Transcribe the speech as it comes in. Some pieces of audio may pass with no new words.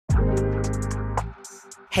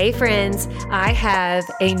Hey friends, I have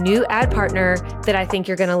a new ad partner that I think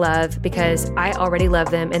you're going to love because I already love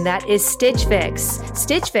them, and that is Stitch Fix.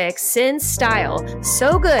 Stitch Fix sends style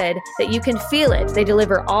so good that you can feel it. They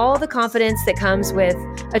deliver all the confidence that comes with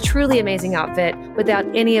a truly amazing outfit without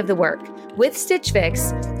any of the work. With Stitch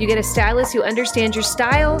Fix, you get a stylist who understands your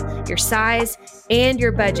style, your size, and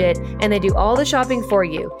your budget, and they do all the shopping for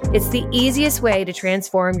you. It's the easiest way to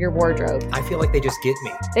transform your wardrobe. I feel like they just get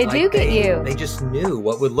me. They do get you. They just knew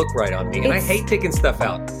what would look right on me. And I hate picking stuff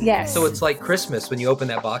out. Yes. So it's like Christmas when you open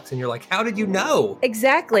that box and you're like, how did you know?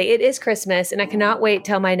 Exactly. It is Christmas, and I cannot wait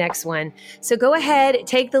till my next one. So go ahead,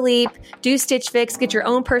 take the leap, do Stitch Fix, get your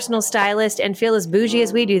own personal stylist, and feel as bougie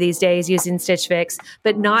as we do these days using Stitch Fix,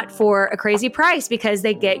 but not for a crazy price because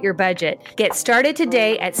they get your budget. Get started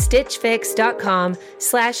today at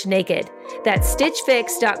stitchfix.com/naked. That's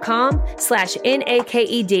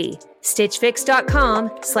stitchfix.com/NAKED.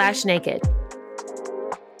 stitchfix.com/naked.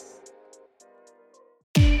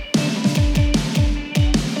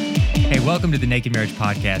 Hey, welcome to the Naked Marriage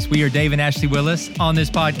Podcast. We are Dave and Ashley Willis. On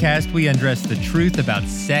this podcast, we undress the truth about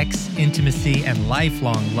sex, intimacy, and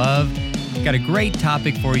lifelong love. Got a great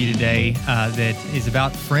topic for you today that is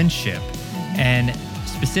about friendship, and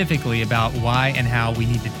specifically about why and how we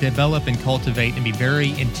need to develop and cultivate and be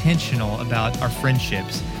very intentional about our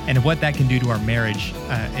friendships and what that can do to our marriage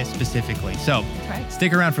specifically. So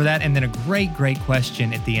Stick around for that, and then a great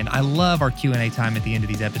question at the end. I love our Q&A time at the end of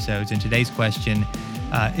these episodes, and today's question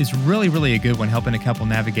is really a good one, helping a couple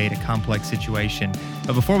navigate a complex situation.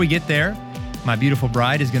 But before we get there, my beautiful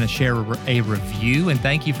bride is going to share a review, and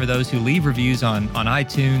thank you for those who leave reviews on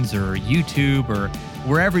iTunes or YouTube or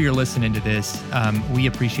wherever you're listening to this. We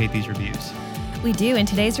appreciate these reviews. We do, and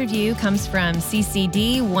today's review comes from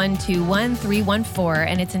CCD121314,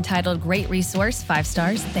 and it's entitled Great Resource, 5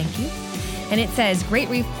 stars, thank you. And it says, great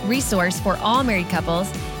resource for all married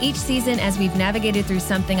couples. Each season as we've navigated through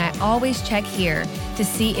something, I always check here to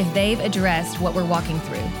see if they've addressed what we're walking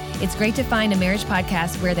through. It's great to find a marriage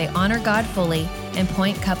podcast where they honor God fully and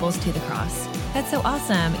point couples to the cross. That's so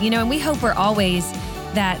awesome. You know, and we hope we're always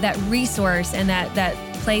that resource and that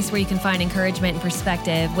place where you can find encouragement and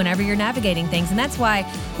perspective whenever you're navigating things. And that's why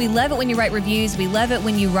we love it when you write reviews. We love it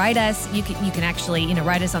when you write us. You can actually,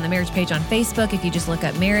 write us on the marriage page on Facebook. If you just look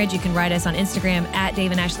up marriage, you can write us on Instagram at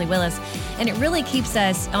Dave and Ashley Willis. And it really keeps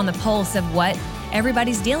us on the pulse of what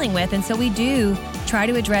everybody's dealing with. And so we do try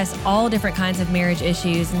to address all different kinds of marriage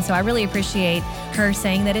issues. And so I really appreciate her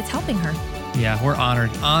saying that it's helping her. Yeah, we're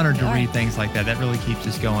honored to read things like that. That really keeps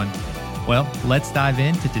us going. Well, let's dive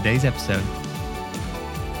into today's episode.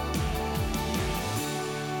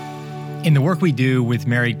 In the work we do with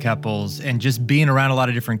married couples and just being around a lot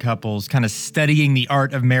of different couples, kind of studying the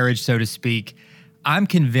art of marriage, so to speak, I'm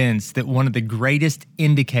convinced that one of the greatest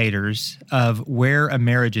indicators of where a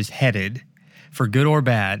marriage is headed, for good or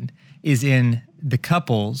bad, is in the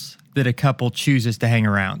couples that a couple chooses to hang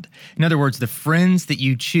around. In other words, the friends that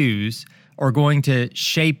you choose are going to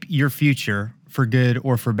shape your future for good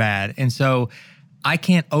or for bad. And so I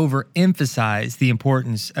can't overemphasize the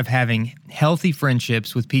importance of having healthy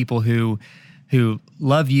friendships with people who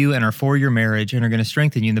love you and are for your marriage and are going to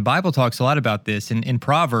strengthen you. And the Bible talks a lot about this. In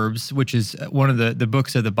Proverbs, which is one of the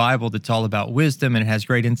books of the Bible that's all about wisdom and it has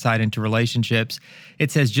great insight into relationships, it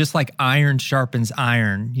says, just like iron sharpens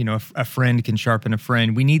iron, a friend can sharpen a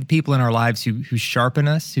friend. We need people in our lives who sharpen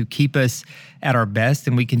us, who keep us at our best,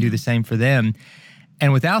 and we can do the same for them.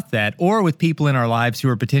 And without that, or with people in our lives who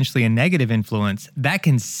are potentially a negative influence, that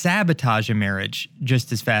can sabotage a marriage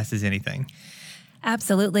just as fast as anything.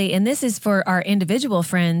 Absolutely. And this is for our individual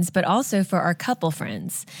friends, but also for our couple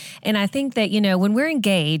friends. And I think that, when we're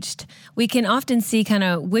engaged, we can often see kind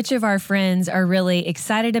of which of our friends are really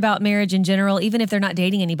excited about marriage in general, even if they're not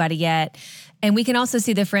dating anybody yet. And we can also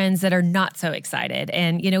see the friends that are not so excited.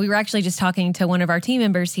 And, we were actually just talking to one of our team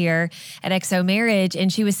members here at XO Marriage,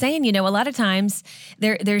 and she was saying, a lot of times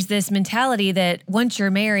there's this mentality that once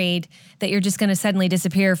you're married, that you're just going to suddenly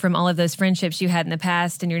disappear from all of those friendships you had in the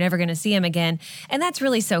past and you're never going to see them again. And that's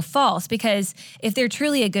really so false, because if they're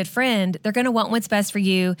truly a good friend, they're going to want what's best for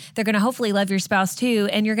you. They're going to hopefully love your spouse too,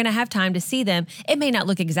 and you're going to have time to see them. It may not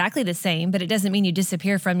look exactly the same, but it doesn't mean you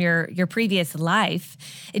disappear from your previous life.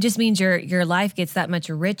 It just means your life gets that much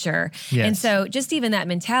richer. Yes. And so just even that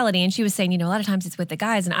mentality, and she was saying, a lot of times it's with the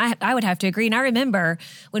guys, and I would have to agree. And I remember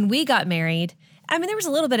when we got married, there was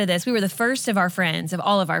a little bit of this. We were the first of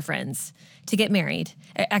all of our friends to get married.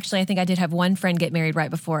 Actually, I think I did have one friend get married right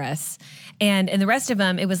before us. And the rest of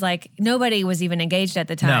them, it was like nobody was even engaged at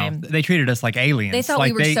the time. No, they treated us like aliens. They thought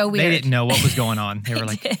we were so weird. They didn't know what was going on. They were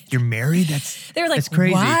like, "You're married? That's They were like, that's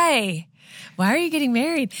crazy. Why? why are you getting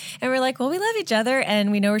married? And we're like, well, we love each other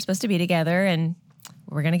and we know we're supposed to be together and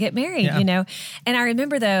we're going to get married, you know? And I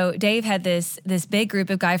remember though, Dave had this big group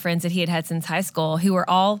of guy friends that he had since high school who were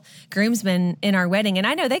all groomsmen in our wedding. And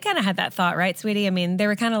I know they kind of had that thought, right, sweetie? I mean, they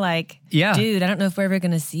were kind of like, dude, I don't know if we're ever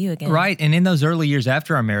going to see you again. Right. And in those early years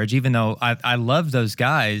after our marriage, even though I loved those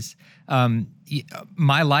guys,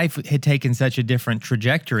 my life had taken such a different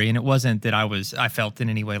trajectory. And it wasn't that I felt in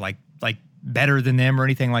any way like better than them or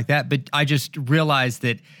anything like that. But I just realized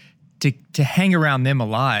that to hang around them a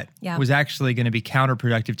lot was actually going to be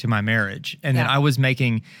counterproductive to my marriage. And then I was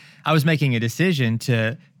making a decision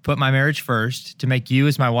to put my marriage first, to make you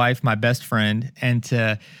as my wife, my best friend, and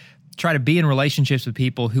to try to be in relationships with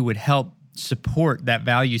people who would help support that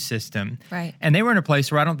value system. Right. And they were in a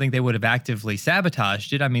place where I don't think they would have actively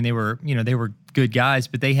sabotaged it. I mean, they were good guys,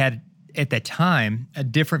 but they had at that time a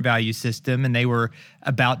different value system and they were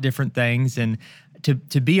about different things. And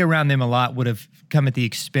to be around them a lot would have come at the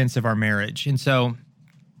expense of our marriage. And so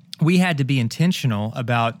we had to be intentional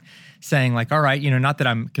about saying like, all right, not that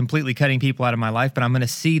I'm completely cutting people out of my life, but I'm going to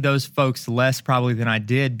see those folks less probably than I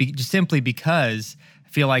did, just simply because I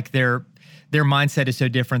feel like their mindset is so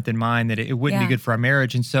different than mine that it wouldn't be good for our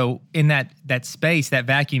marriage. And so in that space, that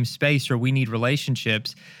vacuum space where we need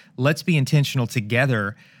relationships, let's be intentional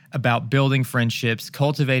together about building friendships,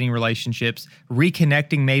 cultivating relationships,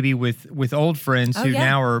 reconnecting maybe with old friends who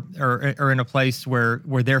now are in a place where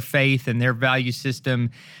their faith and their value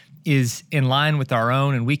system is in line with our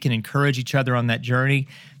own, and we can encourage each other on that journey.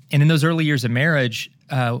 And in those early years of marriage,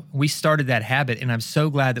 we started that habit, and I'm so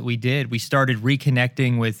glad that we did. We started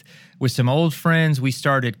reconnecting with some old friends. We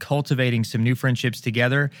started cultivating some new friendships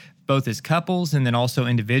together, both as couples and then also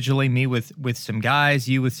individually, me with some guys,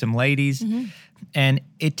 you with some ladies. Mm-hmm. And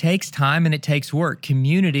it takes time and it takes work.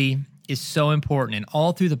 Community is so important. And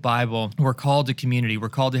all through the Bible, we're called to community. We're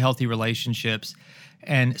called to healthy relationships.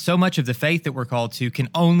 And so much of the faith that we're called to can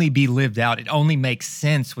only be lived out. It only makes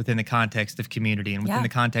sense within the context of community and within the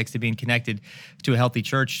context of being connected to a healthy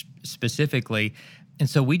church specifically. And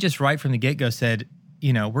so we just right from the get-go said,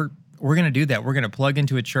 we're going to do that. We're going to plug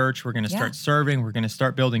into a church. We're going to start serving. We're going to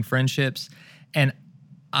start building friendships. And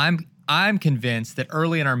I'm convinced that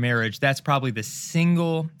early in our marriage, that's probably the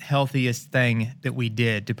single healthiest thing that we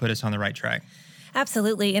did to put us on the right track.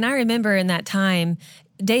 Absolutely. And I remember in that time,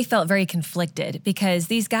 Dave felt very conflicted because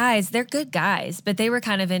these guys, they're good guys, but they were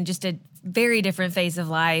kind of in just a very different phase of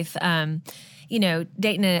life.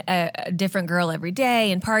 Dating a different girl every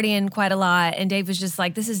day and partying quite a lot. And Dave was just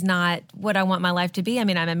like, this is not what I want my life to be. I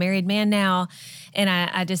mean, I'm a married man now, and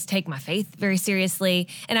I just take my faith very seriously.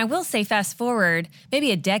 And I will say, fast forward,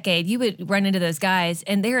 maybe a decade, you would run into those guys,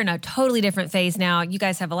 and they're in a totally different phase now. You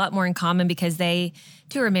guys have a lot more in common because they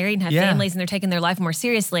too are married and have families, and they're taking their life more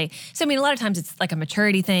seriously. So, I mean, a lot of times it's like a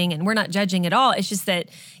maturity thing, and we're not judging at all. It's just that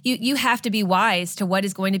you have to be wise to what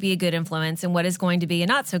is going to be a good influence and what is going to be a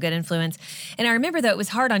not so good influence. And I remember, though, it was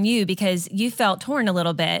hard on you because you felt torn a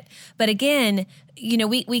little bit. But again,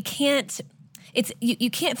 we can't... You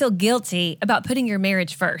can't feel guilty about putting your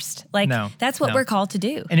marriage first. Like, that's what we're called to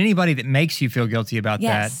do. And anybody that makes you feel guilty about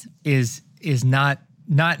that is not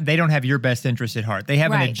they don't have your best interest at heart. They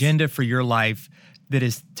have an agenda for your life that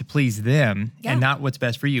is to please them and not what's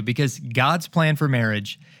best for you. Because God's plan for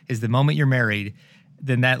marriage is the moment you're married,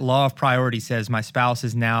 then that law of priority says my spouse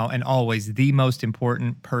is now and always the most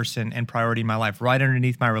important person and priority in my life, right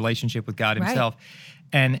underneath my relationship with God himself.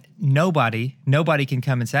 And nobody can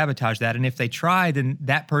come and sabotage that. And if they try, then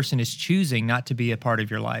that person is choosing not to be a part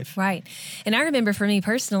of your life. Right. And I remember for me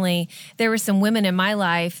personally, there were some women in my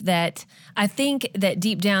life that I think that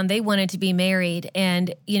deep down they wanted to be married.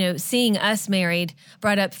 And, seeing us married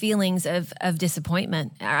brought up feelings of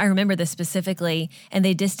disappointment. I remember this specifically, and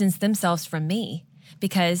they distanced themselves from me.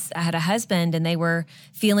 Because I had a husband and they were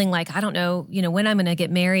feeling like, I don't know, when I'm going to get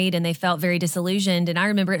married, and they felt very disillusioned. And I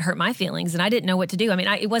remember it hurt my feelings and I didn't know what to do. I mean,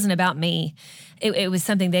 it wasn't about me. It was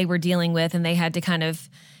something they were dealing with, and they had to kind of,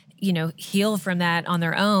 heal from that on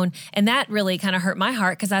their own. And that really kind of hurt my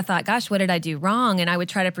heart because I thought, gosh, what did I do wrong? And I would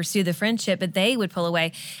try to pursue the friendship, but they would pull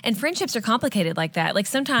away. And friendships are complicated like that. Like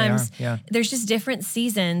sometimes there's just different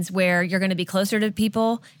seasons where you're going to be closer to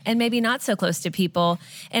people and maybe not so close to people.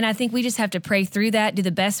 And I think we just have to pray through that, do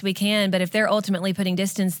the best we can. But if they're ultimately putting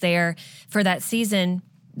distance there for that season,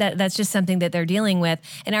 that's just something that they're dealing with.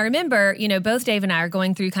 And I remember, both Dave and I are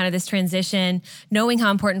going through kind of this transition, knowing how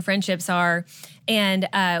important friendships are. And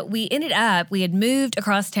we had moved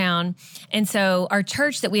across town. And so our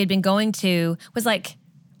church that we had been going to was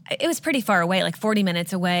it was pretty far away, like 40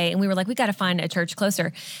 minutes away. And we were like, we got to find a church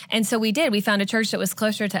closer. And so we did. We found a church that was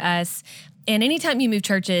closer to us. And anytime you move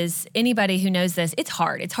churches, anybody who knows this, it's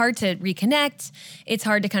hard. It's hard to reconnect. It's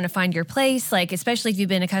hard to kind of find your place, like especially if you've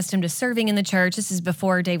been accustomed to serving in the church. This is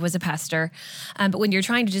before Dave was a pastor. But when you're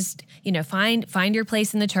trying to just, find your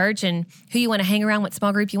place in the church and who you want to hang around, what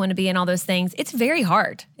small group you want to be in, all those things, it's very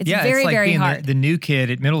hard. It's very, like very being hard. The new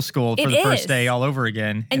kid at middle school for the first day all over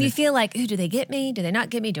again. And you feel like, do they get me? Do they not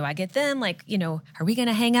get me? Do I get them? Like, are we going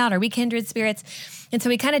to hang out? Are we kindred spirits? And so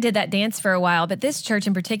we kind of did that dance for a while. But this church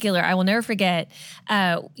in particular, I will never forget,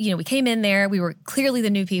 we came in there. We were clearly the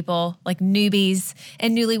new people, like newbies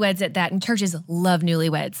and newlyweds at that. And churches love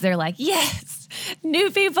newlyweds. They're like, yes, new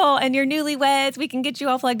people and you're newlyweds. We can get you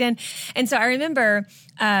all plugged in. And so I remember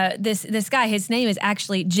this guy, his name is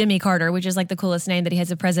actually Jimmy Carter, which is like the coolest name that he has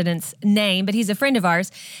a president's name, but he's a friend of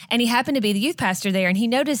ours. And he happened to be the youth pastor there. And he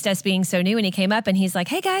noticed us being so new and he came up and he's like,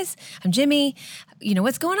 hey guys, I'm Jimmy.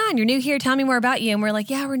 What's going on? You're new here. Tell me more about you. And we're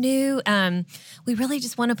like, yeah, we're new. We really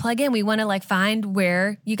just want to plug in. We want to find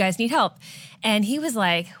where you guys need help. And he was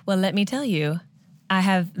like, well, let me tell you, I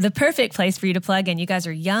have the perfect place for you to plug in. You guys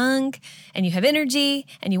are young and you have energy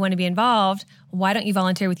and you want to be involved. Why don't you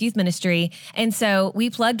volunteer with youth ministry? And so we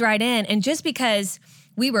plugged right in. And just because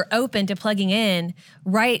we were open to plugging in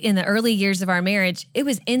right in the early years of our marriage, it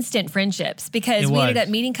was instant friendships because we ended up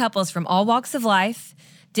meeting couples from all walks of life,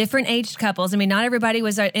 different aged couples. I mean, not everybody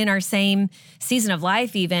was in our same season of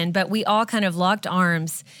life even, but we all kind of locked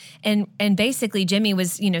arms. And basically Jimmy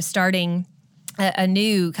was, starting a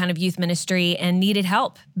new kind of youth ministry and needed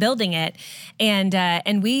help building it.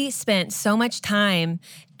 And we spent so much time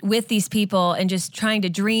with these people and just trying to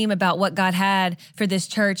dream about what God had for this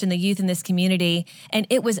church and the youth in this community. And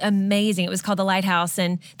it was amazing. It was called the Lighthouse.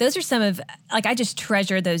 And those are some of, I just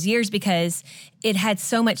treasure those years because it had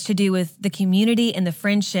so much to do with the community and the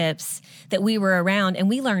friendships that we were around. And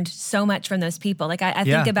we learned so much from those people. I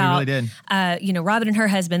think about, we really did. Robin and her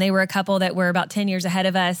husband, they were a couple that were about 10 years ahead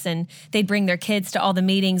of us and they'd bring their kids to all the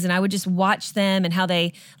meetings and I would just watch them and how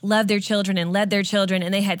they loved their children and led their children.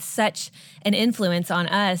 And they had such an influence on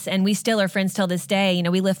us. And we still are friends till this day.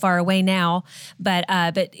 We live far away now, but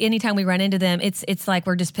anytime we run into them, it's like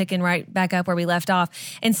we're just picking right back up where we left off.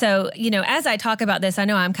 And so, as I talk about this, I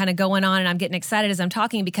know I'm kind of going on and I'm getting excited as I'm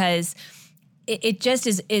talking because it just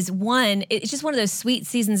is one, it's just one of those sweet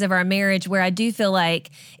seasons of our marriage where I do feel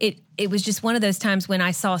like it was just one of those times when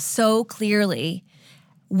I saw so clearly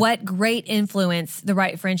what great influence the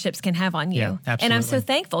right friendships can have on you. Yeah, absolutely. And I'm so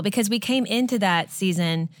thankful because we came into that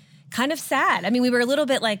season kind of sad. I mean, we were a little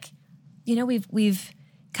bit like, we've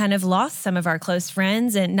kind of lost some of our close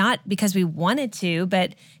friends and not because we wanted to,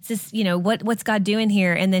 but it's just, what's God doing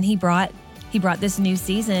here? And then he brought this new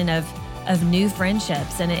season of new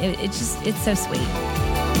friendships. And it's so sweet.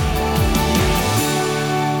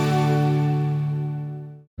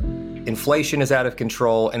 Inflation is out of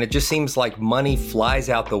control, and it just seems like money flies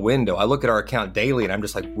out the window. I look at our account daily, and I'm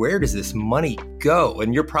just like, where does this money go?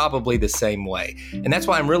 And you're probably the same way. And that's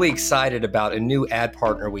why I'm really excited about a new ad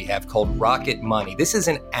partner we have called Rocket Money. This is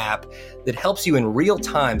an app that helps you in real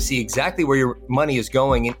time see exactly where your money is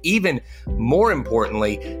going. And even more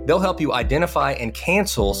importantly, they'll help you identify and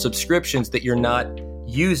cancel subscriptions that you're not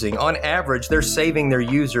using. On average, they're saving their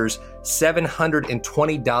users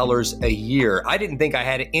 $720 a year. I didn't think I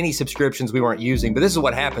had any subscriptions we weren't using, but this is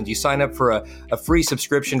what happens. You sign up for a free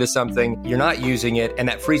subscription to something, you're not using it, and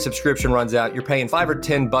that free subscription runs out. You're paying $5 or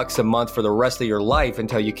 $10 a month for the rest of your life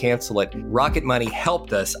until you cancel it. Rocket Money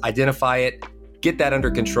helped us identify it, get that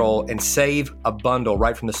under control, and save a bundle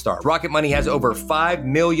right from the start. Rocket Money has over 5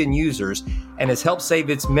 million users and has helped save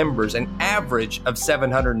its members an average of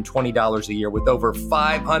 $720 a year with over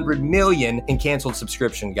 500 million in canceled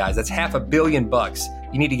subscription, guys. That's $500 million.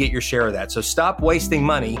 You need to get your share of that. So stop wasting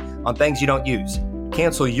money on things you don't use.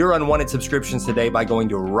 Cancel your unwanted subscriptions today by going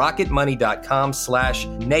to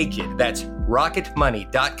rocketmoney.com/naked. That's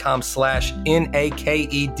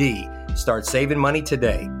rocketmoney.com/NAKED. Start saving money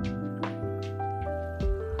today.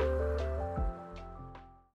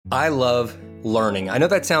 I love learning. I know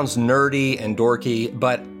that sounds nerdy and dorky,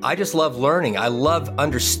 but I just love learning. I love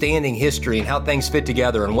understanding history and how things fit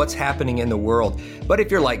together and what's happening in the world. But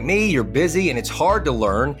if you're like me, you're busy and it's hard to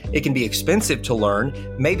learn. It can be expensive to learn.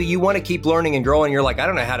 Maybe you want to keep learning and growing. You're like, I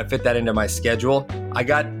don't know how to fit that into my schedule. I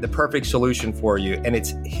got the perfect solution for you, and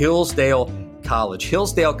it's Hillsdale College.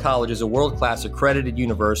 Hillsdale College is a world-class accredited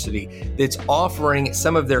university that's offering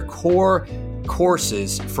some of their core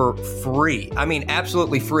courses for free. I mean,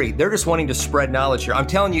 absolutely free. They're just wanting to spread knowledge here. I'm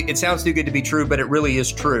telling you, it sounds too good to be true, but it really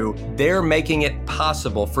is true. They're making it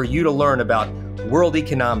possible for you to learn about world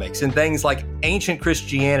economics and things like ancient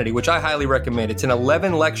Christianity, which I highly recommend. It's an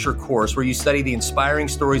 11-lecture course where you study the inspiring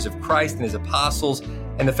stories of Christ and his apostles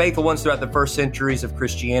and the faithful ones throughout the first centuries of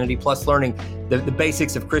Christianity, plus learning the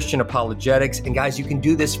basics of Christian apologetics. And guys, you can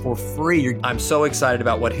do this for free. I'm so excited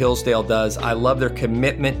about what Hillsdale does. I love their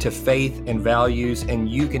commitment to faith and values, and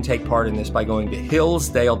you can take part in this by going to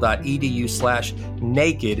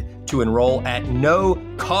hillsdale.edu/naked to enroll at no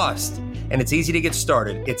cost. And it's easy to get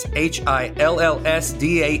started. It's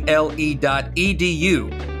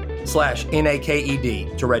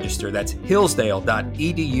hillsdale.edu/naked to register. That's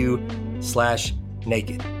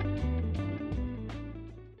hillsdale.edu/naked.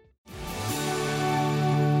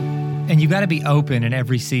 And you got to be open in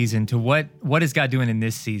every season to what is God doing in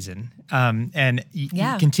this season, and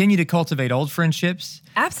continue to cultivate old friendships.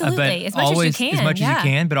 Absolutely, as much as you can. As much as you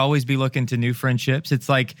can, but always be looking to new friendships. It's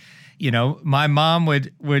like, my mom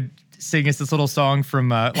would sing us this little song from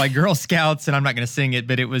like Girl Scouts, and I'm not going to sing it,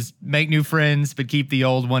 but it was make new friends, but keep the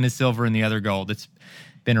old, one is silver and the other gold. It's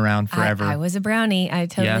been around forever. I was a brownie. I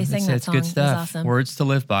totally sang that song. It's good stuff. It was awesome. Words to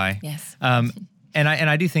live by. Yes. And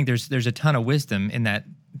I do think there's a ton of wisdom in that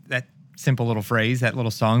simple little phrase, that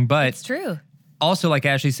little song. But it's true. Also, like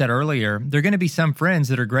Ashley said earlier, there are going to be some friends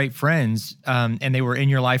that are great friends, and they were in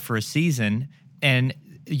your life for a season, and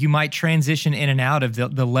you might transition in and out of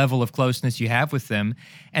the level of closeness you have with them.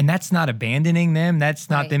 And that's not abandoning them.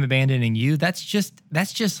 That's not them abandoning you. That's just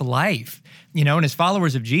life. And as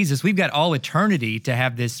followers of Jesus, we've got all eternity to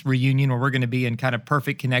have this reunion where we're going to be in kind of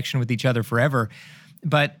perfect connection with each other forever.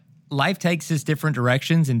 But life takes us different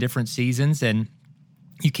directions in different seasons, and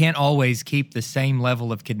you can't always keep the same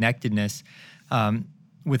level of connectedness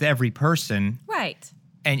with every person. Right.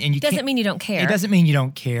 And you doesn't mean you don't care. It doesn't mean you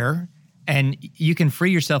don't care. And you can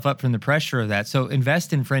free yourself up from the pressure of that. So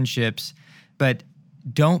invest in friendships, but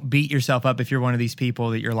don't beat yourself up if you're one of these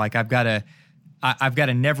people that you're like, I've got a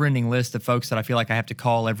never-ending list of folks that I feel like I have to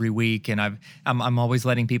call every week, and I'm always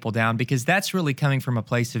letting people down, because that's really coming from a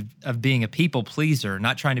place of being a people pleaser,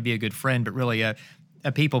 not trying to be a good friend, but really a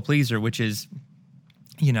people pleaser, which is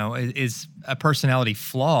is a personality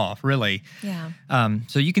flaw, really. Yeah.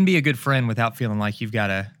 So you can be a good friend without feeling like you've got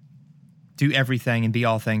to do everything and be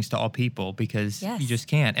all things to all people, because you just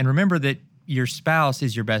can't. And remember that your spouse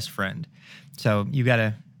is your best friend. So you got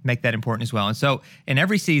to make that important as well. And so in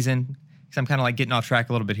every season, because I'm kind of like getting off track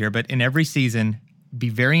a little bit here, but in every season, be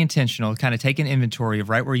very intentional, kind of take an inventory of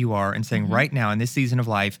right where you are and saying, right now in this season of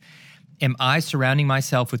life, am I surrounding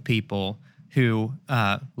myself with people who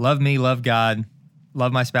love me, love God,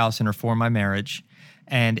 love my spouse, and are for my marriage?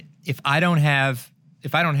 And if I don't have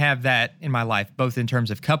that in my life, both in terms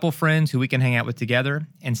of couple friends who we can hang out with together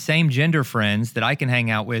and same gender friends that I can hang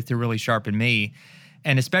out with to really sharpen me,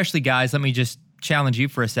 and especially guys, let me just challenge you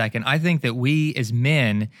for a second. I think that we as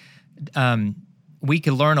men, we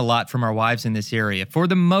can learn a lot from our wives in this area. For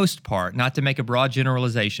the most part, not to make a broad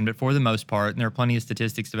generalization, but for the most part, and there are plenty of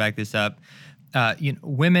statistics to back this up,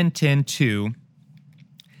 women tend to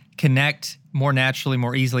connect more naturally,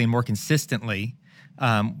 more easily, and more consistently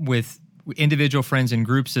with individual friends and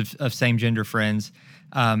groups of same-gender friends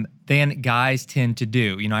than guys tend to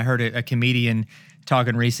do. I heard a comedian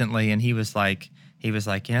talking recently, and he was like,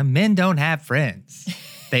 men don't have friends.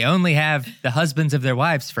 They only have the husbands of their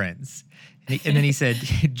wives' friends. And then he said,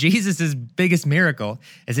 Jesus' biggest miracle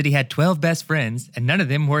is that he had 12 best friends, and none of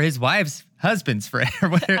them were his wife's husband's friend.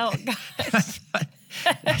 Oh, gosh.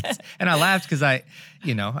 And I laughed because I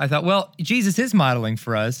thought, well, Jesus is modeling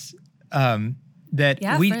for us that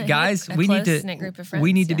we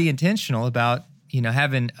need to be intentional about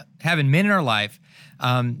having men in our life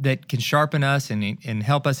that can sharpen us and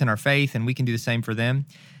help us in our faith, and we can do the same for them.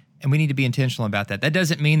 And we need to be intentional about that. That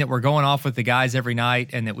doesn't mean that we're going off with the guys every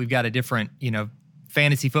night and that we've got a different,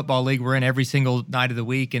 fantasy football league we're in every single night of the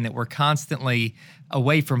week, and that we're constantly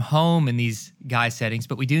away from home in these guy settings.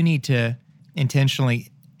 But we do need to intentionally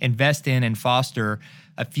invest in and foster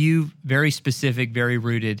a few very specific, very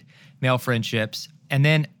rooted male friendships. And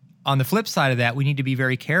then on the flip side of that, we need to be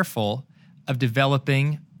very careful of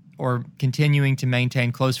developing or continuing to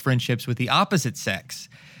maintain close friendships with the opposite sex.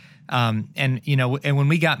 And when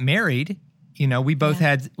we got married, we both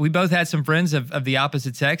had some friends of the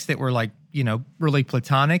opposite sex that were like, really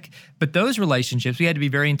platonic. But those relationships, we had to be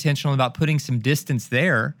very intentional about putting some distance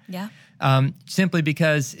there. Yeah. Simply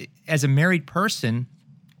because as a married person,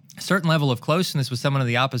 a certain level of closeness with someone of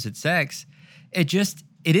the opposite sex, it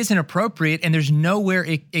isn't appropriate, and there's nowhere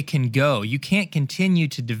it can go. You can't continue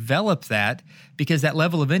to develop that, because that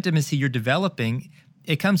level of intimacy you're developing,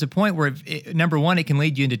 it comes a point where, number one, it can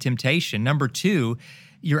lead you into temptation. Number two,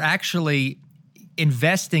 you're actually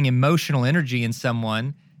investing emotional energy in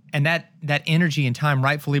someone, and that energy and time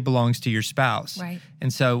rightfully belongs to your spouse. Right.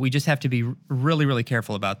 And so we just have to be really, really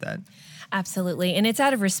careful about that. Absolutely. And it's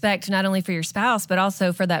out of respect, not only for your spouse, but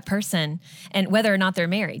also for that person and whether or not they're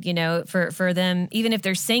married, for them, even if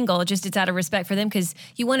they're single, just it's out of respect for them because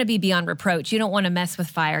you want to be beyond reproach. You don't want to mess with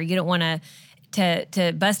fire. You don't want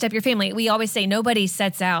to bust up your family. We always say nobody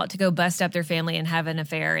sets out to go bust up their family and have an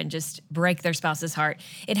affair and just break their spouse's heart.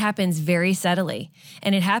 It happens very subtly.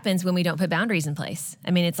 And it happens when we don't put boundaries in place.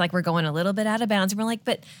 I mean, it's like we're going a little bit out of bounds and we're like,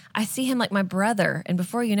 but I see him like my brother. And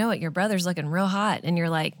before you know it, your brother's looking real hot. And you're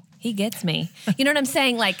like, he gets me. You know what I'm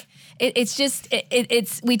saying? Like,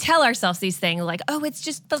 it's we tell ourselves these things like, oh, it's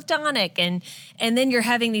just platonic. And then you're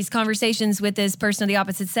having these conversations with this person of the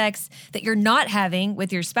opposite sex that you're not having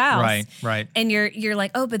with your spouse. Right. And you're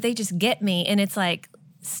like, oh, but they just get me. And it's like,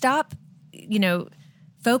 stop,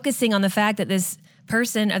 focusing on the fact that this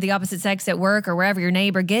person of the opposite sex at work or wherever your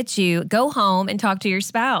neighbor gets you, go home and talk to your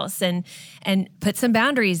spouse and put some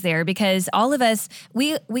boundaries there because all of us,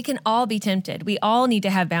 we can all be tempted. We all need to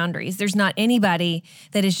have boundaries. There's not anybody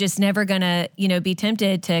that is just never going to, be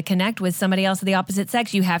tempted to connect with somebody else of the opposite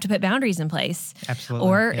sex. You have to put boundaries in place. Absolutely.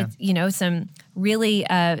 Or, some really,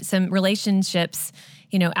 some relationships,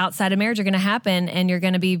 outside of marriage are going to happen and you're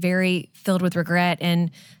going to be very filled with regret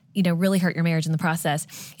and really hurt your marriage in the process.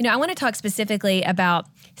 I want to talk specifically about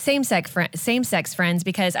same-sex friends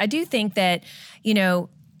because I do think that,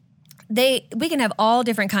 we can have all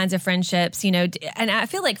different kinds of friendships, and I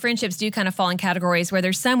feel like friendships do kind of fall in categories where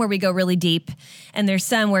there's some where we go really deep and there's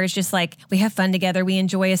some where it's just like we have fun together. We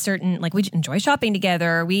enjoy we enjoy shopping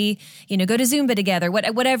together. Or we, go to Zumba together,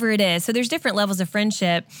 whatever it is. So there's different levels of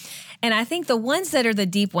friendship. And I think the ones that are the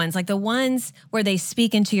deep ones, like the ones where they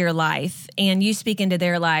speak into your life and you speak into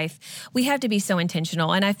their life, we have to be so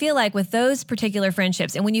intentional. And I feel like with those particular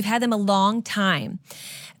friendships, and when you've had them a long time,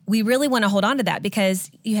 we really want to hold on to that because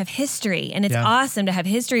you have history and it's awesome to have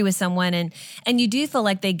history with someone. And you do feel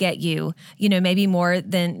like they get you, maybe more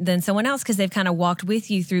than someone else because they've kind of walked with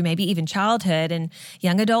you through maybe even childhood and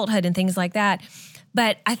young adulthood and things like that.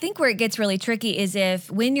 But I think where it gets really tricky is if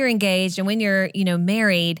when you're engaged and when you're,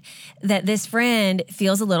 married, that this friend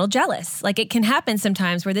feels a little jealous. Like it can happen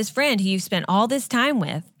sometimes where this friend who you've spent all this time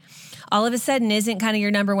with all of a sudden isn't kind of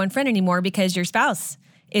your number one friend anymore because your spouse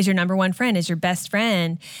is your number one friend, is your best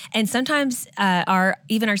friend. And sometimes our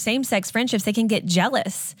same-sex friendships, they can get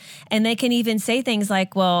jealous. And they can even say things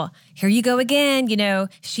like, well, here you go again,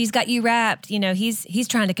 she's got you wrapped, he's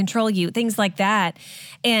trying to control you, things like that.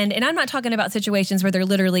 And I'm not talking about situations where there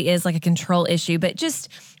literally is like a control issue, but just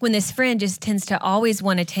when this friend just tends to always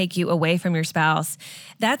want to take you away from your spouse,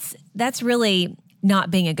 that's really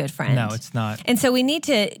not being a good friend. No, it's not. And so we need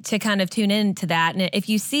to kind of tune into that. And if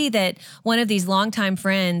you see that one of these longtime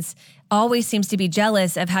friends always seems to be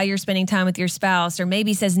jealous of how you're spending time with your spouse, or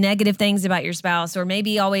maybe says negative things about your spouse, or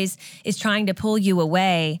maybe always is trying to pull you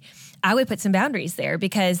away, I would put some boundaries there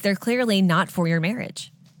because they're clearly not for your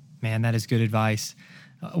marriage. Man, that is good advice.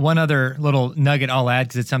 One other little nugget I'll add,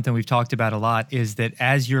 because it's something we've talked about a lot, is that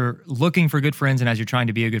as you're looking for good friends and as you're trying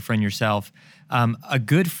to be a good friend yourself, a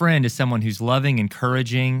good friend is someone who's loving,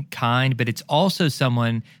 encouraging, kind, but it's also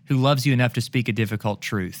someone who loves you enough to speak a difficult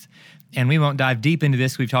truth. And we won't dive deep into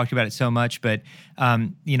this. We've talked about it so much, but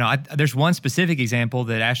there's one specific example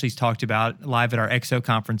that Ashley's talked about live at our EXO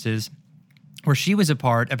conferences, where she was a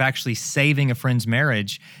part of actually saving a friend's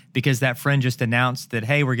marriage because that friend just announced that,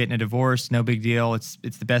 hey, we're getting a divorce, no big deal, it's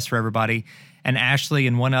the best for everybody. And Ashley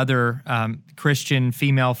and one other Christian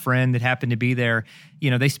female friend that happened to be there,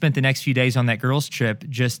 they spent the next few days on that girls' trip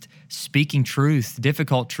just speaking truth,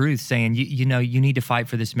 difficult truth, saying, you need to fight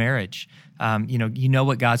for this marriage. You know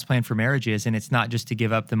what God's plan for marriage is, and it's not just to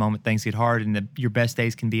give up the moment things get hard and your best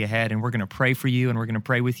days can be ahead, and we're going to pray for you and we're going to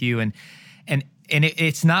pray with you. And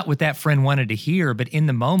it's not what that friend wanted to hear, but in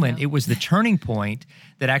the moment, it was the turning point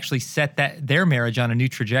that actually set their marriage on a new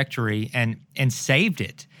trajectory and saved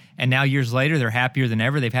it. And now years later, they're happier than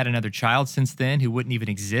ever. They've had another child since then who wouldn't even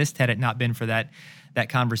exist had it not been for that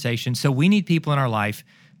conversation. So we need people in our life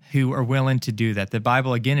who are willing to do that. The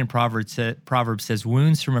Bible, again, in Proverbs says,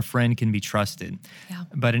 wounds from a friend can be trusted,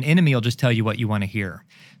 but an enemy will just tell you what you want to hear.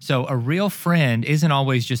 So a real friend isn't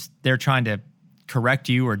always just there trying to correct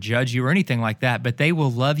you or judge you or anything like that, but they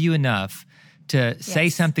will love you enough to say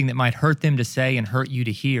something that might hurt them to say and hurt you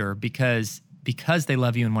to hear because they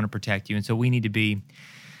love you and want to protect you. And so we need to be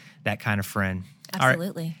that kind of friend.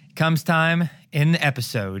 Absolutely. All right. Comes time in the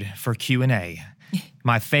episode for Q&A.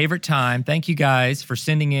 My favorite time. Thank you guys for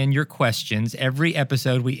sending in your questions. Every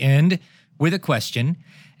episode we end with a question,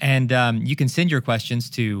 and you can send your questions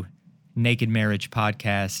to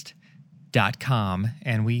nakedmarriagepodcast.com,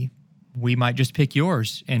 and we might just pick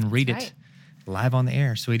yours and read it live on the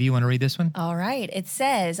air. Sweetie, you want to read this one? All right. It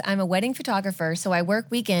says, I'm a wedding photographer, so I work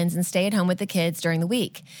weekends and stay at home with the kids during the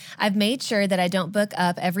week. I've made sure that I don't book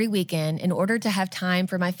up every weekend in order to have time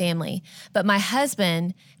for my family. But my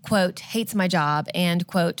husband, quote, hates my job and,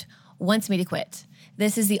 quote, wants me to quit.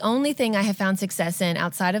 This is the only thing I have found success in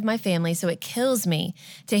outside of my family, so it kills me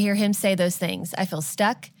to hear him say those things. I feel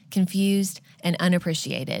stuck, confused, and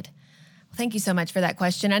unappreciated. Well, thank you so much for that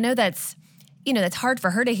question. I know that's hard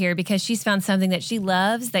for her to hear because she's found something that she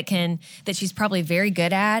loves that she's probably very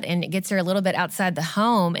good at, and it gets her a little bit outside the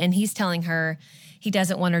home, and he's telling her he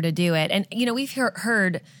doesn't want her to do it. And, we've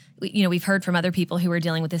heard from other people who are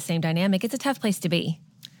dealing with the same dynamic. It's a tough place to be.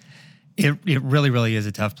 It really, really is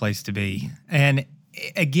a tough place to be. And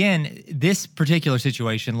again, this particular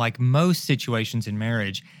situation, like most situations in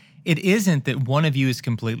marriage, it isn't that one of you is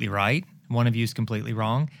completely right, one of you is completely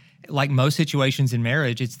wrong. Like most situations in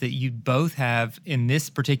marriage, it's that you both have, in this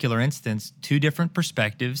particular instance, two different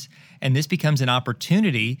perspectives, and this becomes an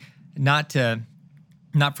opportunity not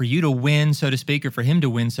for you to win, so to speak, or for him to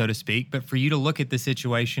win, so to speak, but for you to look at the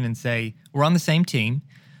situation and say, we're on the same team,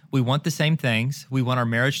 we want the same things, we want our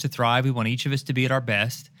marriage to thrive, we want each of us to be at our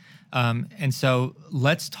best, and so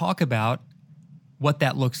let's talk about what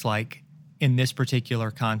that looks like in this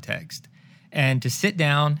particular context, and to sit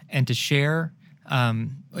down and to share,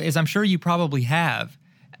 as I'm sure you probably have,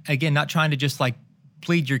 again, not trying to just like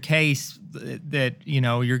plead your case that,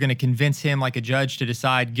 you're going to convince him like a judge to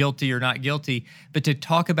decide guilty or not guilty, but to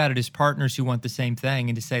talk about it as partners who want the same thing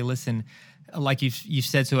and to say, listen, like you've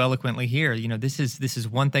said so eloquently here, this is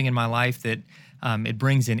one thing in my life that it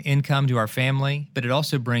brings an income to our family, but it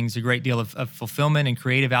also brings a great deal of fulfillment and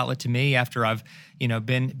creative outlet to me after I've,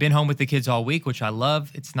 been home with the kids all week, which I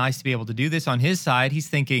love. It's nice to be able to do this. On his side, he's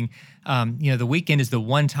thinking, the weekend is the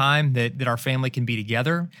one time that our family can be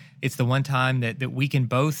together. It's the one time that we can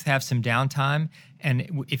both have some downtime.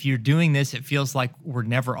 And if you're doing this, it feels like we're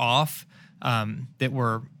never off, that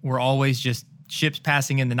we're always just ships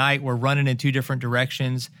passing in the night. We're running in two different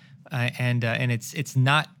directions, and it's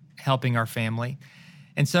not helping our family.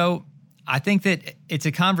 And so I think that it's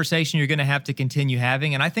a conversation you're going to have to continue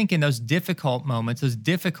having. And I think in those difficult moments, those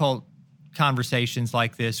difficult conversations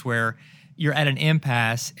like this, where you're at an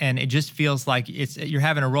impasse and it just feels like you're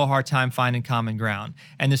having a real hard time finding common ground,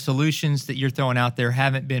 and the solutions that you're throwing out there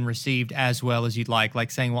haven't been received as well as you'd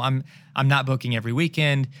like saying, well, I'm not booking every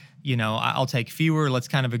weekend. I'll take fewer. Let's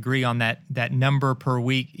kind of agree on that number per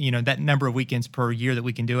week, that number of weekends per year that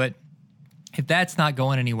we can do it. If that's not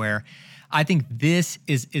going anywhere, I think this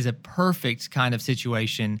is a perfect kind of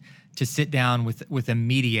situation to sit down with a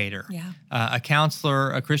mediator, a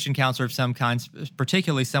counselor, a Christian counselor of some kind,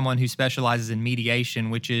 particularly someone who specializes in mediation,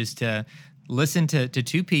 which is to listen to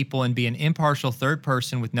two people and be an impartial third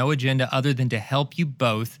person with no agenda other than to help you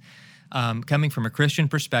both, coming from a Christian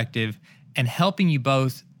perspective and helping you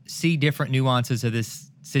both see different nuances of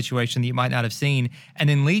this situation that you might not have seen, and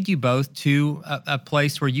then lead you both to a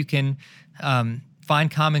place where you can find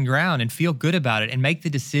common ground and feel good about it and make the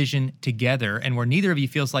decision together, and where neither of you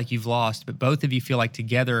feels like you've lost, but both of you feel like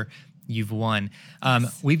together you've won.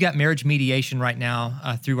 We've got marriage mediation right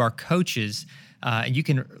now through our coaches. And you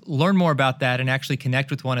can learn more about that and actually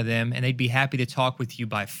connect with one of them, and they'd be happy to talk with you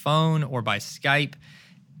by phone or by Skype.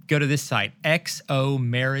 Go to this site,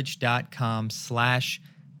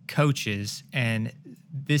 xomarriage.com/coaches, and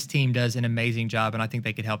this team does an amazing job, and I think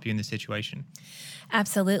they could help you in this situation.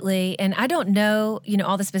 Absolutely. And I don't know,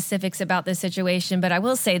 all the specifics about this situation, but I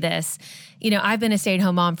will say this, I've been a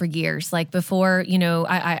stay-at-home mom for years. Like before,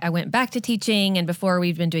 I went back to teaching, and before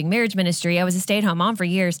we've been doing marriage ministry, I was a stay-at-home mom for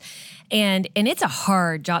years. And it's a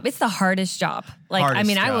hard job. It's the hardest job.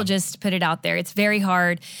 I will just put it out there. It's very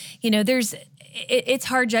hard. It's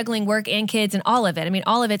hard juggling work and kids and all of it.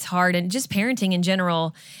 All of it's hard, and just parenting in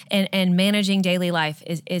general and managing daily life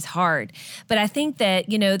is hard. But I think that,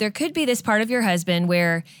 there could be this part of your husband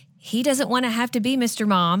where he doesn't want to have to be Mr.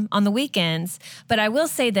 Mom on the weekends. But I will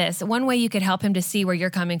say this, one way you could help him to see where you're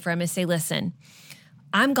coming from is say, listen,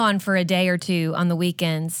 I'm gone for a day or two on the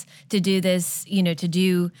weekends to do this, to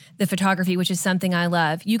do the photography, which is something I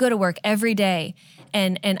love. You go to work every day,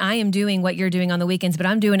 and I am doing what you're doing on the weekends, but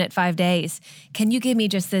I'm doing it 5 days. Can you give me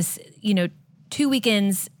just this, 2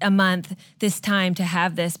 weekends a month, this time to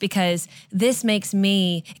have this? Because this makes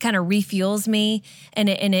me, it kind of refuels me, and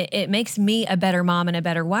it makes me a better mom and a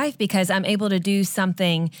better wife because I'm able to do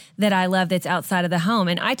something that I love that's outside of the home.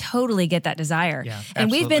 And I totally get that desire. Yeah,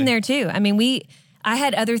 and we've been there too. I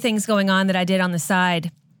had other things going on that I did on the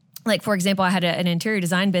side Like, for example, I had an interior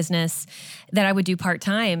design business that I would do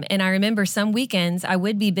part-time. And I remember some weekends I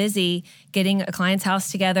would be busy getting a client's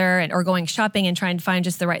house together or going shopping and trying to find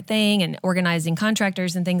just the right thing and organizing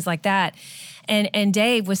contractors and things like that. And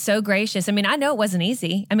Dave was so gracious. I mean, I know it wasn't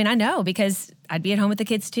easy. I mean, I know because I'd be at home with the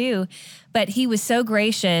kids too. But he was so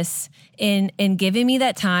gracious in giving me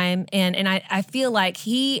that time. And I feel like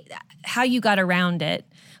how you got around it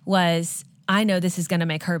was, I know this is going to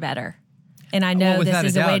make her better. And I know this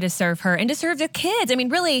is a way to serve her and to serve the kids. I mean,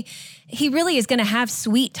 really, he really is going to have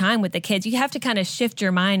sweet time with the kids. You have to kind of shift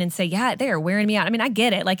your mind and say, yeah, they are wearing me out. I mean, I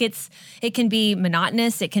get it. Like it can be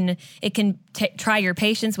monotonous. It can try your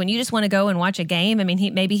patience when you just want to go and watch a game. I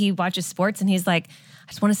mean, maybe he watches sports and he's like,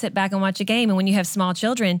 I just want to sit back and watch a game. And when you have small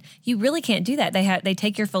children, you really can't do that. They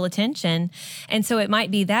take your full attention. And so it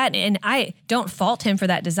might be that. And I don't fault him for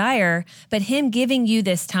that desire, but him giving you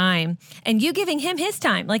this time and you giving him his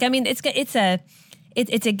time. Like, I mean, it's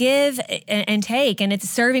a give and take, and it's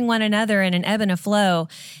serving one another in an ebb and a flow.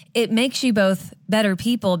 It makes you both better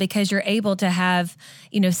people because you're able to have,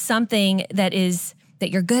 something that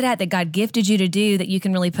you're good at, that God gifted you to do, that you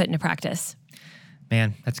can really put into practice.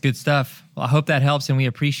 Man, that's good stuff. Well, I hope that helps, and we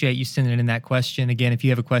appreciate you sending in that question. Again, if you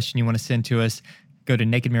have a question you want to send to us, go to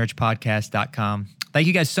nakedmarriagepodcast.com. Thank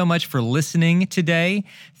you guys so much for listening today.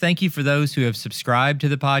 Thank you for those who have subscribed to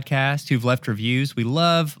the podcast, who've left reviews. We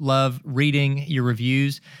love reading your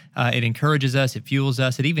reviews. It encourages us. It fuels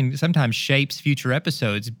us. It even sometimes shapes future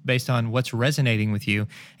episodes based on what's resonating with you.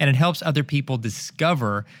 And it helps other people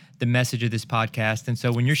discover the message of this podcast. And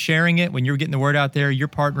so when you're sharing it, when you're getting the word out there, you're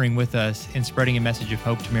partnering with us in spreading a message of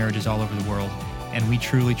hope to marriages all over the world. And we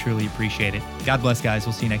truly, truly appreciate it. God bless, guys.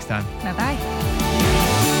 We'll see you next time. Bye-bye.